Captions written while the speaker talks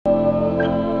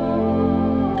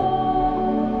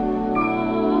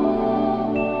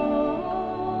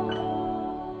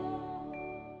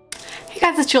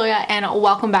it's Julia and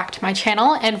welcome back to my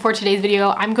channel, and for today's video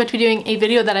I'm going to be doing a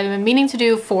video that I've been meaning to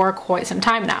do for quite some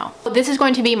time now. This is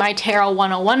going to be my Tarot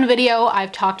 101 video.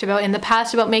 I've talked about in the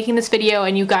past about making this video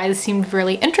and you guys seemed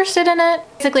really interested in it.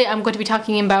 Basically I'm going to be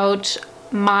talking about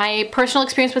my personal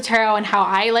experience with tarot and how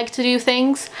I like to do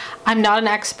things. I'm not an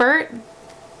expert,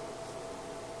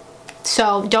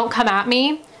 so don't come at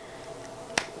me.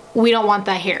 We don't want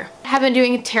that here. I have been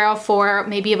doing tarot for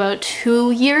maybe about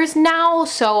 2 years now,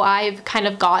 so I've kind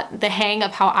of got the hang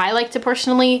of how I like to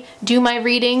personally do my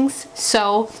readings.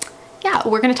 So yeah,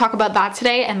 we're gonna talk about that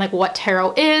today and like what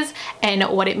tarot is and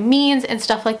what it means and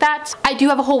stuff like that. I do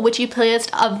have a whole witchy playlist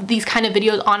of these kind of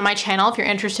videos on my channel if you're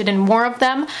interested in more of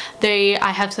them.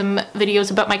 I have some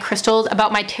videos about my crystals,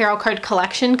 about my tarot card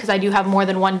collection, because I do have more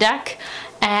than one deck,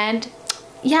 and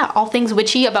yeah, all things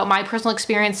witchy, about my personal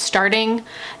experience starting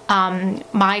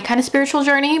my kind of spiritual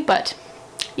journey. But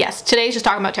yes, today's just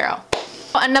talking about tarot.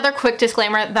 Another quick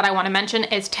disclaimer that I want to mention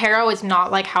is tarot is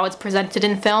not like how it's presented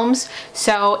in films.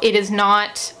 So it is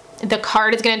not, the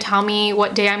card is going to tell me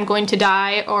what day I'm going to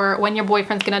die or when your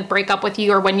boyfriend's going to break up with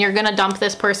you or when you're going to dump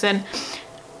this person.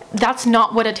 That's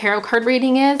not what a tarot card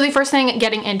reading is. The first thing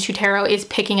getting into tarot is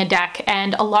picking a deck,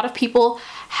 and a lot of people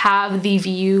have the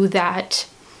view that,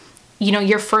 you know,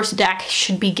 your first deck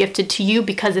should be gifted to you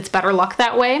because it's better luck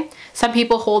that way. Some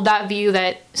people hold that view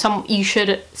that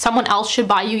someone else should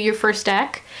buy you your first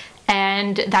deck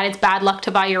and that it's bad luck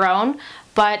to buy your own,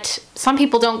 but some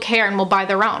people don't care and will buy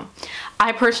their own.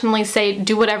 I personally say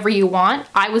do whatever you want.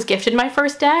 I was gifted my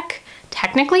first deck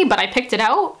technically, but I picked it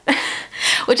out,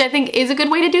 which I think is a good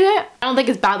way to do it. I don't think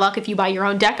it's bad luck if you buy your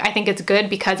own deck. I think it's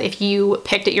good because if you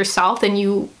picked it yourself, then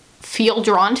you feel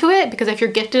drawn to it, because if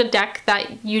you're gifted a deck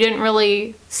that you didn't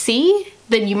really see,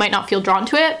 then you might not feel drawn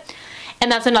to it.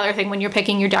 And that's another thing, when you're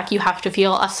picking your deck, you have to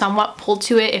feel a somewhat pull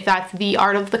to it, if that's the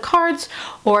art of the cards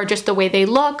or just the way they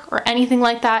look or anything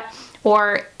like that.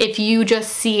 Or if you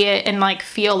just see it and like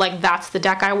feel like that's the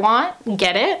deck I want,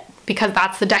 get it, because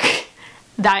that's the deck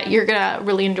that you're gonna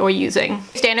really enjoy using.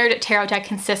 Standard tarot deck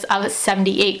consists of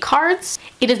 78 cards.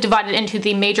 It is divided into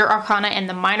the major arcana and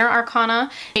the minor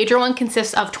arcana. The major one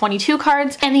consists of 22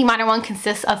 cards and the minor one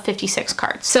consists of 56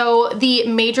 cards. So the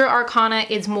major arcana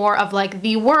is more of like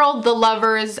the world, the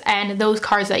lovers, and those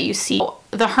cards that you see.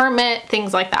 The hermit,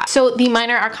 things like that. So the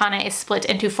minor arcana is split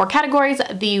into 4 categories: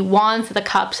 the wands, the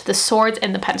cups, the swords,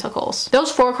 and the pentacles.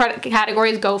 Those 4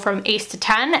 categories go from ace to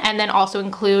 10 and then also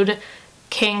include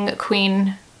king,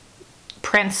 queen,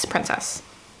 prince, princess,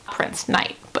 prince,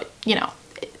 knight, but you know,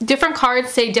 different cards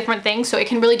say different things, so it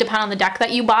can really depend on the deck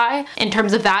that you buy in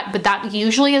terms of that, but that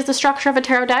usually is the structure of a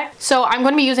tarot deck. So I'm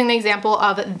going to be using the example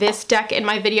of this deck in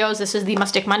my videos. This is the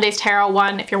Mystic Mondays Tarot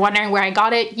one. If you're wondering where I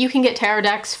got it, you can get tarot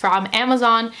decks from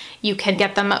Amazon. You can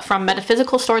get them from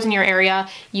metaphysical stores in your area.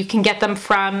 You can get them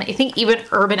from, I think even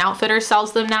Urban Outfitters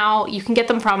sells them now. You can get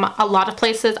them from a lot of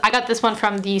places. I got this one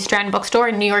from the Strand bookstore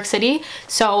in New York City.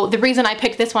 So the reason I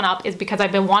picked this one up is because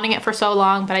I've been wanting it for so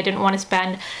long, but I didn't want to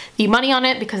spend the money on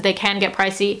it because they can get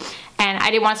pricey, and I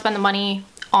didn't want to spend the money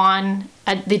on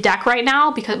the deck right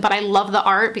now, but I love the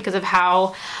art because of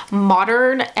how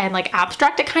modern and like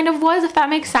abstract it kind of was, if that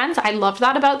makes sense. I loved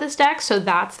that about this deck, so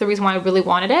that's the reason why I really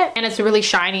wanted it, and it's really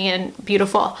shiny and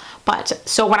beautiful. But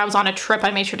so when I was on a trip,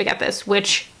 I made sure to get this,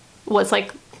 which was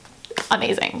like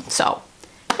amazing. So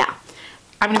yeah,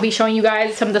 I'm going to be showing you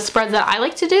guys some of the spreads that I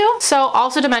like to do. So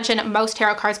also to mention, most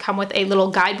tarot cards come with a little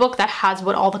guidebook that has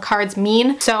what all the cards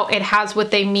mean. So it has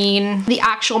what they mean, the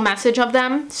actual message of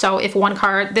them. So if one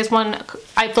card, this one,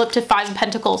 I flipped to 5 of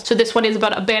Pentacles. So this one is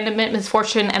about abandonment,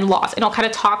 misfortune, and loss. And I'll kind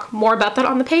of talk more about that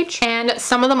on the page. And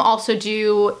some of them also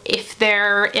do if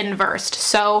they're inversed.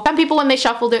 So some people, when they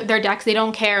shuffle their decks, they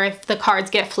don't care if the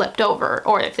cards get flipped over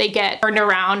or if they get turned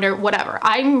around or whatever.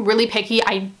 I'm really picky.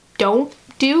 I don't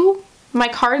do my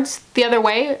cards the other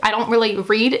way. I don't really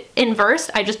read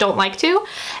inverse. I just don't like to.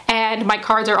 And my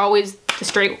cards are always the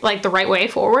straight, like the right way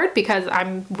forward, because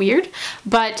I'm weird.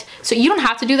 But so you don't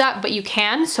have to do that, but you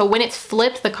can. So when it's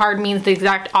flipped, the card means the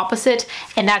exact opposite,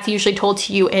 and that's usually told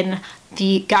to you in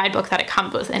the guidebook that it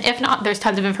comes with. And if not, there's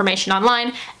tons of information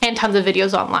online and tons of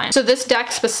videos online. So this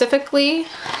deck specifically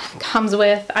comes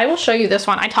with, I will show you this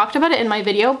one. I talked about it in my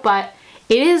video, but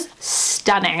it is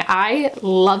stunning. I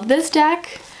love this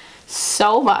deck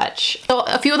so much. So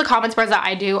a few of the common spreads that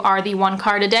I do are the 1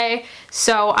 card a day.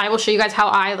 So I will show you guys how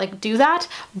I like do that,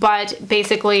 but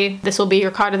basically this will be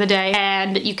your card of the day,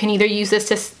 and you can either use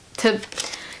this to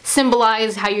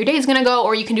symbolize how your day is gonna go,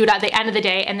 or you can do it at the end of the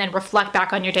day and then reflect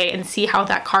back on your day and see how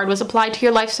that card was applied to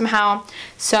your life somehow.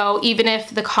 So even if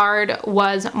the card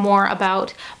was more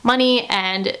about money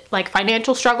and like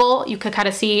financial struggle, you could kind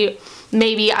of see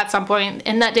maybe at some point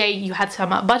in that day you had some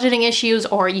budgeting issues,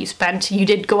 or you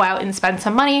did go out and spend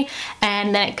some money,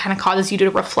 and then it kind of causes you to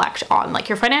reflect on like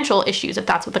your financial issues, if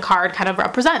that's what the card kind of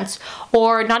represents.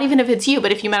 Or not even if it's you,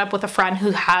 but if you met up with a friend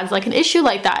who has like an issue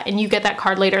like that and you get that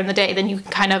card later in the day, then you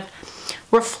can kind of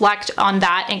reflect on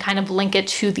that and kind of link it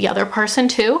to the other person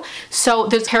too. So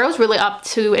the tarot is really up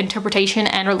to interpretation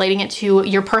and relating it to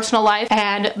your personal life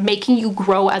and making you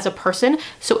grow as a person.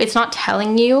 So it's not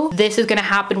telling you this is going to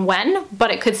happen when, but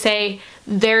it could say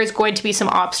there's going to be some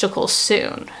obstacles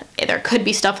soon. There could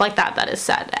be stuff like that that is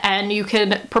said, and you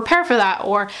can prepare for that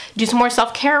or do some more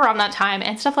self-care around that time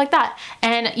and stuff like that.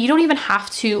 And you don't even have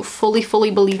to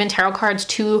fully believe in tarot cards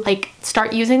to like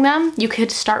start using them. You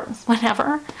could start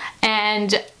whenever.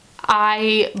 And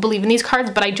I believe in these cards,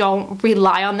 but I don't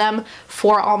rely on them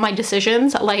for all my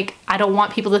decisions. Like, I don't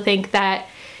want people to think that,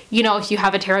 you know, if you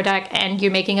have a tarot deck and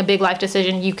you're making a big life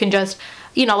decision, you can just,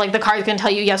 you know, like the card's gonna tell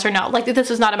you yes or no. Like,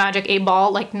 this is not a magic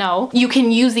 8-ball. Like, no. You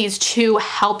can use these to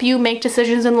help you make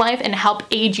decisions in life and help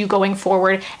aid you going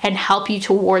forward and help you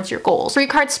towards your goals.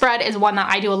 3-card spread is one that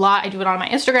I do a lot. I do it on my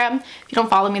Instagram. If you don't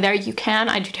follow me there, you can.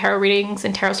 I do tarot readings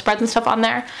and tarot spreads and stuff on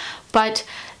there. But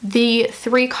the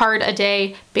 3-card a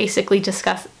day basically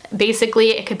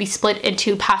it could be split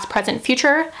into past, present,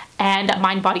 future, and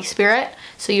mind, body, spirit.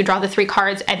 So you draw the 3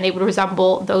 cards and they would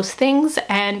resemble those things,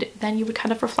 and then you would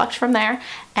kind of reflect from there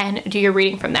and do your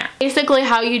reading from there. Basically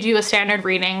how you do a standard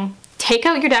reading: take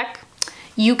out your deck.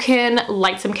 You can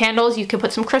light some candles, you can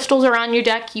put some crystals around your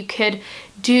deck, you could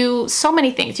do so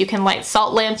many things. You can light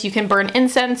salt lamps, you can burn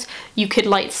incense, you could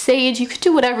light sage, you could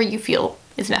do whatever you feel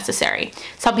is necessary.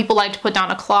 Some people like to put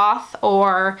down a cloth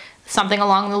or something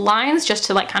along the lines just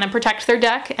to like kind of protect their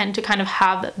deck and to kind of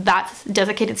have that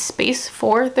dedicated space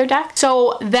for their deck.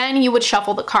 So then you would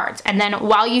shuffle the cards, and then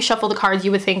while you shuffle the cards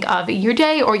you would think of your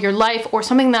day or your life or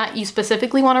something that you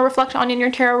specifically want to reflect on in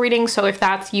your tarot reading. So if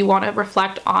that's, you want to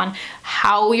reflect on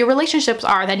how your relationships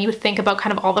are, then you would think about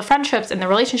kind of all the friendships and the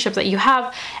relationships that you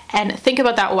have and think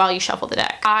about that while you shuffle the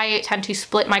deck. I tend to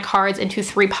split my cards into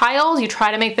 3 piles. You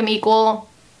try to make them equal.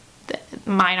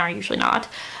 Mine are usually not,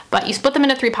 but you split them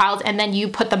into 3 piles and then you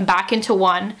put them back into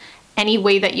one any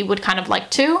way that you would kind of like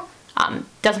to.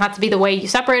 Doesn't have to be the way you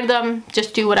separated them,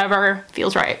 just do whatever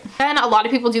feels right. And a lot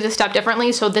of people do this step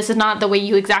differently, so this is not the way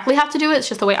you exactly have to do it, it's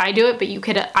just the way I do it.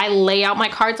 But I lay out my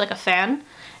cards like a fan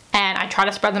and I try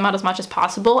to spread them out as much as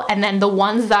possible, and then the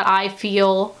ones that I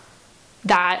feel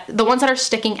that the ones that are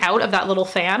sticking out of that little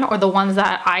fan, or the ones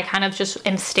that I kind of just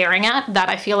am staring at that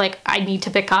I feel like I need to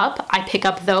pick up, I pick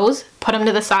up those, put them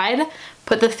to the side,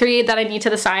 put the 3 that I need to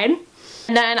the side,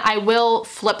 and then I will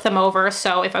flip them over.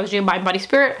 So if I was doing mind, body,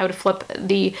 spirit, I would flip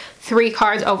the 3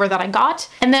 cards over that I got.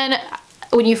 And then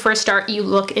when you first start, you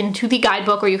look into the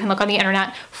guidebook, or you can look on the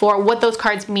internet for what those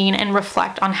cards mean and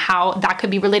reflect on how that could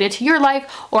be related to your life,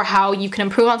 or how you can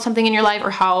improve on something in your life, or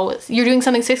how you're doing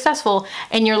something successful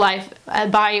in your life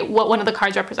by what one of the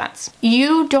cards represents.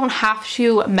 You don't have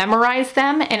to memorize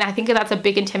them, and I think that's a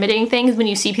big intimidating thing is when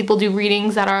you see people do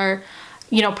readings that are,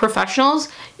 you know, professionals.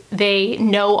 They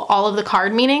know all of the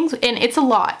card meanings, and it's a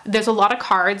lot. There's a lot of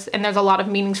cards and there's a lot of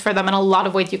meanings for them and a lot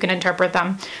of ways you can interpret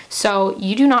them. So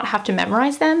you do not have to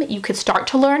memorize them. You could start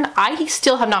to learn. I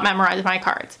still have not memorized my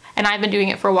cards, and I've been doing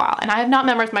it for a while, and I have not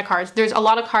memorized my cards. There's a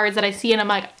lot of cards that I see and I'm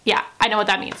like, yeah, I know what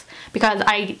that means because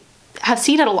I have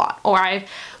seen it a lot, or I've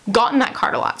gotten that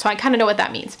card a lot. So I kind of know what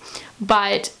that means.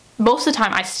 But most of the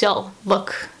time I still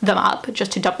look them up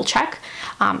just to double check.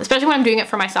 Especially when I'm doing it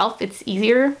for myself, it's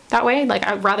easier that way. Like,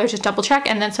 I'd rather just double check,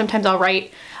 and then sometimes I'll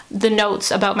write the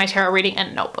notes about my tarot reading in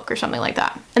a notebook or something like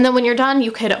that. And then when you're done,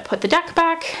 you could put the deck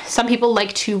back. Some people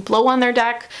like to blow on their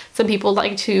deck. Some people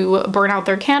like to burn out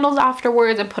their candles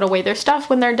afterwards and put away their stuff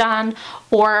when they're done.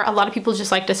 Or a lot of people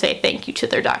just like to say thank you to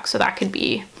their deck. So that could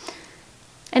be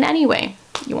in any way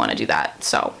you want to do that.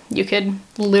 So you could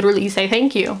literally say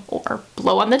thank you, or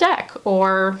blow on the deck,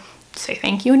 or say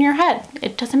thank you in your head.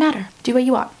 It doesn't matter. Do what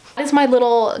you want. That is my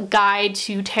little guide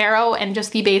to tarot and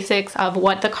just the basics of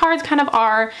what the cards kind of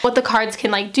are, what the cards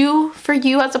can like do for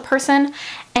you as a person.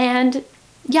 And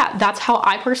yeah, that's how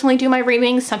I personally do my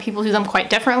readings. Some people do them quite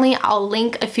differently. I'll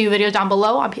link a few videos down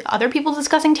below on other people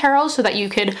discussing tarot so that you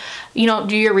could, you know,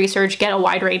 do your research, get a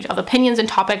wide range of opinions and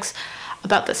topics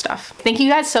about this stuff. Thank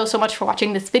you guys so much for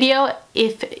watching this video.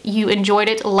 If you enjoyed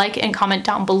it, like and comment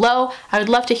down below. I would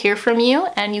love to hear from you,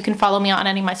 and you can follow me on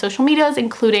any of my social medias,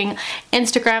 including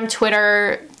Instagram,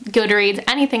 Twitter, Goodreads,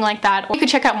 anything like that. Or you could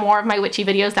check out more of my witchy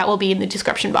videos that will be in the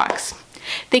description box.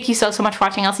 Thank you so much for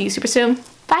watching. I'll see you super soon.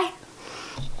 Bye.